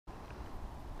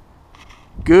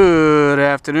Good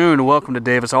afternoon and welcome to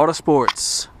Davis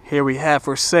AutoSports. Here we have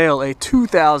for sale a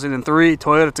 2003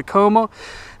 Toyota Tacoma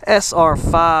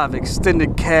SR5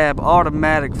 extended cab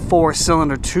automatic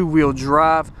 4-cylinder 2-wheel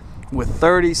drive with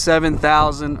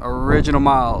 37,000 original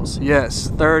miles. Yes,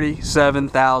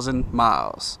 37,000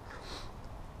 miles.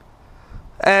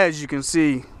 As you can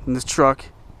see, this truck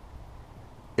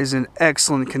is in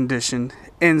excellent condition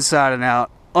inside and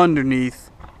out, underneath.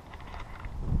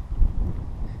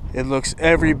 It looks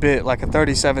every bit like a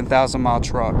 37,000 mile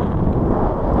truck.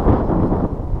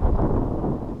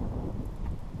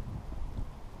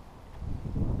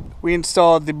 We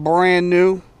installed the brand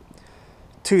new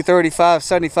 235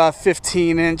 75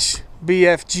 15-inch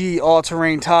BFG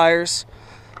all-terrain tires.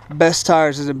 Best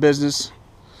tires in the business.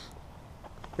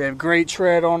 They have great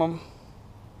tread on them.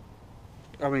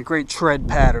 Great tread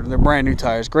pattern. They're brand new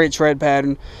tires. Great tread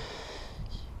pattern.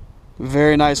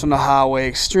 Very nice on the highway.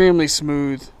 Extremely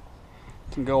smooth.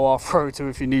 You can go off-road too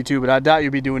if you need to, but I doubt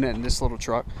you'll be doing it in this little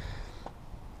truck.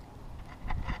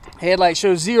 Headlight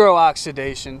shows zero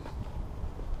oxidation.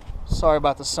 Sorry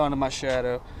about the sun in my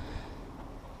shadow.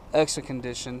 Excellent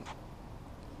condition.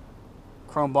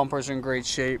 Chrome bumpers are in great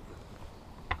shape.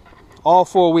 All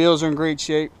four wheels are in great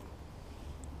shape.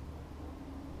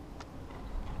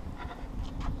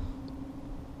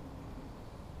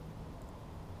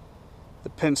 The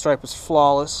pinstripe is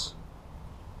flawless.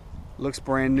 Looks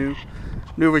brand new.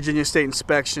 New Virginia State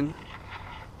inspection.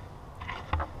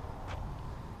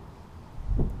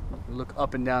 Look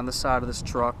up and down the side of this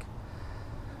truck.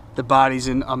 The body's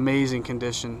in amazing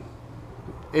condition.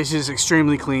 It's just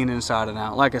extremely clean inside and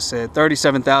out. Like I said,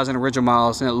 37,000 original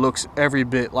miles, and it looks every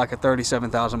bit like a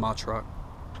 37,000 mile truck.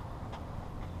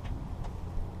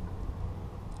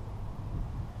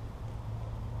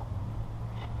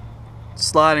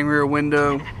 Sliding rear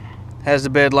window, has the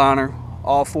bed liner,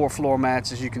 all four floor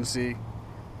mats as you can see.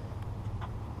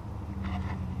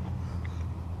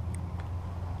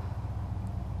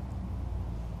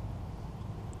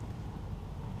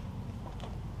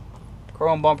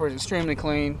 Chrome bumper is extremely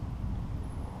clean.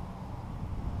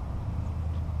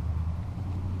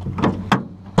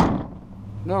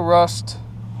 No rust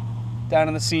down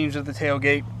in the seams of the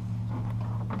tailgate.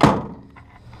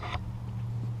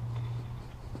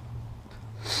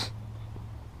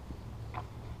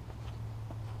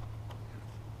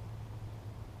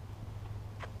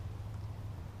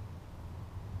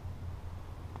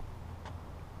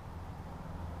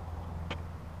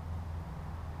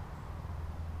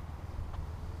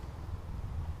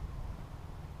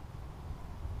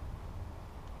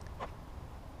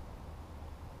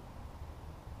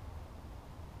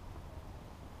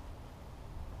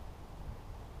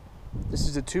 This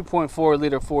is a 2.4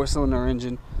 liter 4-cylinder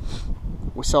engine.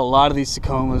 We sell a lot of these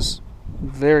Tacomas.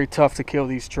 Very tough to kill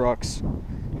these trucks.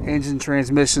 Engine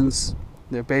transmissions,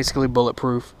 they're basically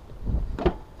bulletproof.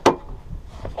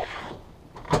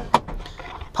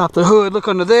 Pop the hood, look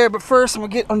under there, but first I'm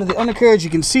gonna get under the undercarriage. You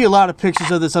can see a lot of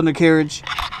pictures of this undercarriage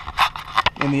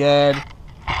in the ad.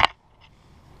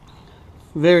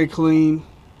 Very clean.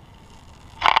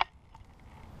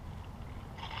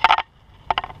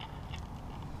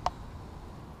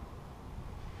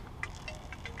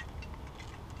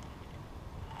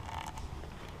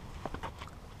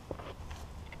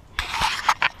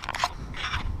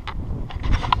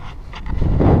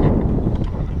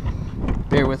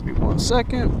 Bear with me 1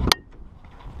 second.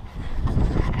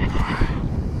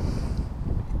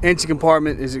 Engine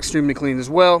compartment is extremely clean as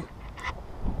well.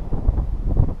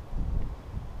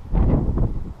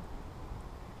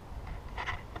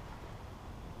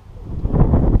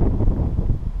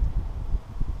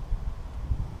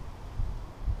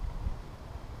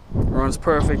 Runs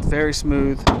perfect, very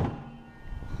smooth.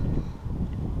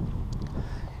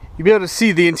 You'll be able to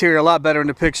see the interior a lot better in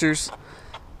the pictures.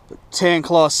 Tan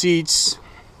cloth seats.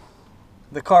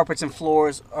 The carpets and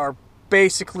floors are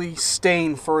basically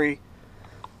stain free.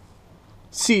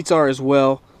 Seats are as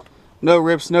well. No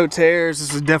rips, no tears.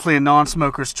 This is definitely a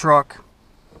non-smoker's truck.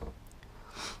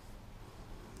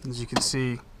 As you can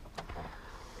see,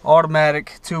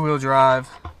 automatic 2-wheel drive,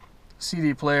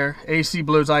 CD player, AC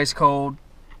blows ice cold.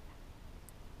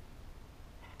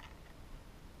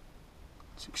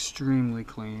 It's extremely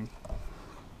clean.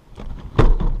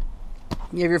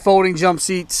 You have your folding jump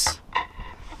seats,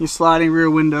 your sliding rear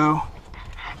window.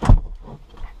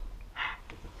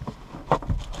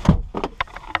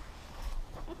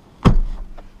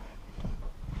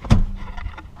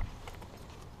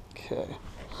 Okay.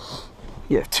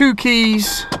 You have 2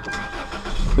 keys.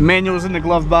 The manual is in the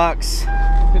glove box.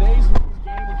 Today's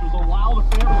game, which was a wild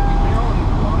affair between Maryland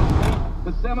and Florida State,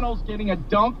 the Seminoles getting a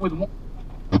dunk with one.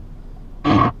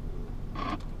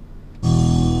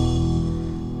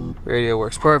 Radio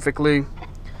works perfectly.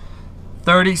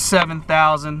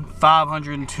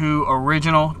 37,502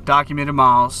 original documented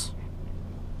miles.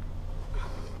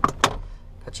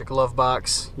 Got your glove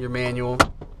box, your manual.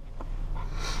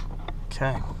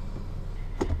 Okay.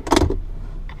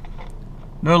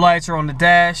 No lights are on the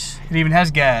dash. It even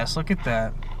has gas. Look at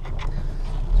that.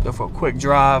 Let's go for a quick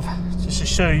drive just to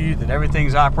show you that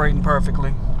everything's operating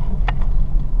perfectly.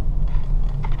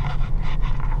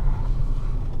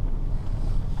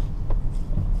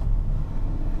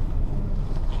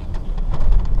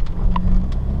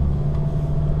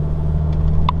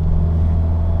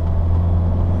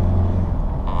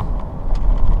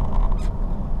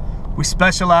 We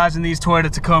specialize in these Toyota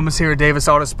Tacomas here at Davis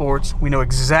Autosports. We know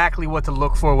exactly what to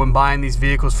look for when buying these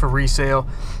vehicles for resale.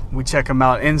 We check them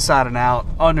out inside and out,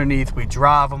 underneath. We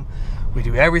drive them. We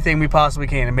do everything we possibly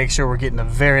can to make sure we're getting a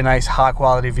very nice,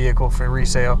 high-quality vehicle for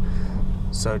resale.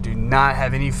 So do not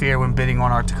have any fear when bidding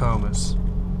on our Tacomas.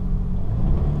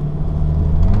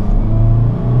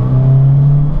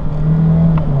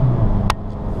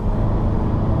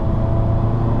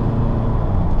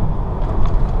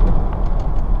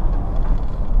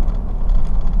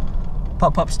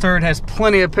 Pop-up stirred has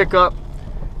plenty of pickup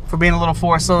for being a little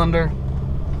 4-cylinder.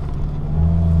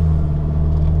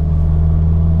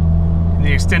 And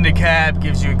the extended cab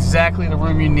gives you exactly the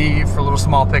room you need for a little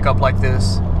small pickup like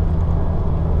this.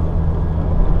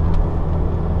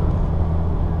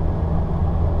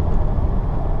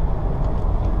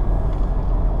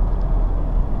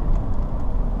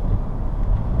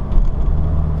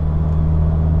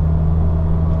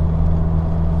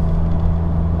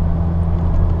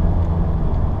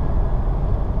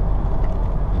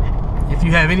 If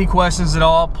you have any questions at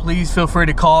all, please feel free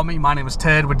to call me. My name is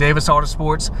Ted with Davis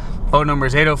Autosports. Phone number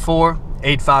is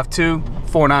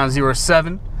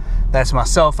 804-852-4907. That's my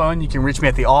cell phone. You can reach me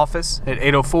at the office at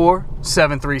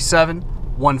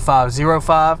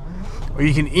 804-737-1505. Or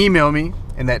you can email me,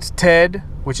 and that's Ted,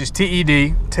 which is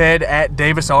T-E-D,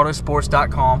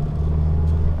 ted@davisautosports.com.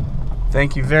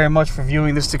 Thank you very much for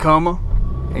viewing this Tacoma,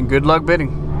 and good luck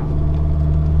bidding.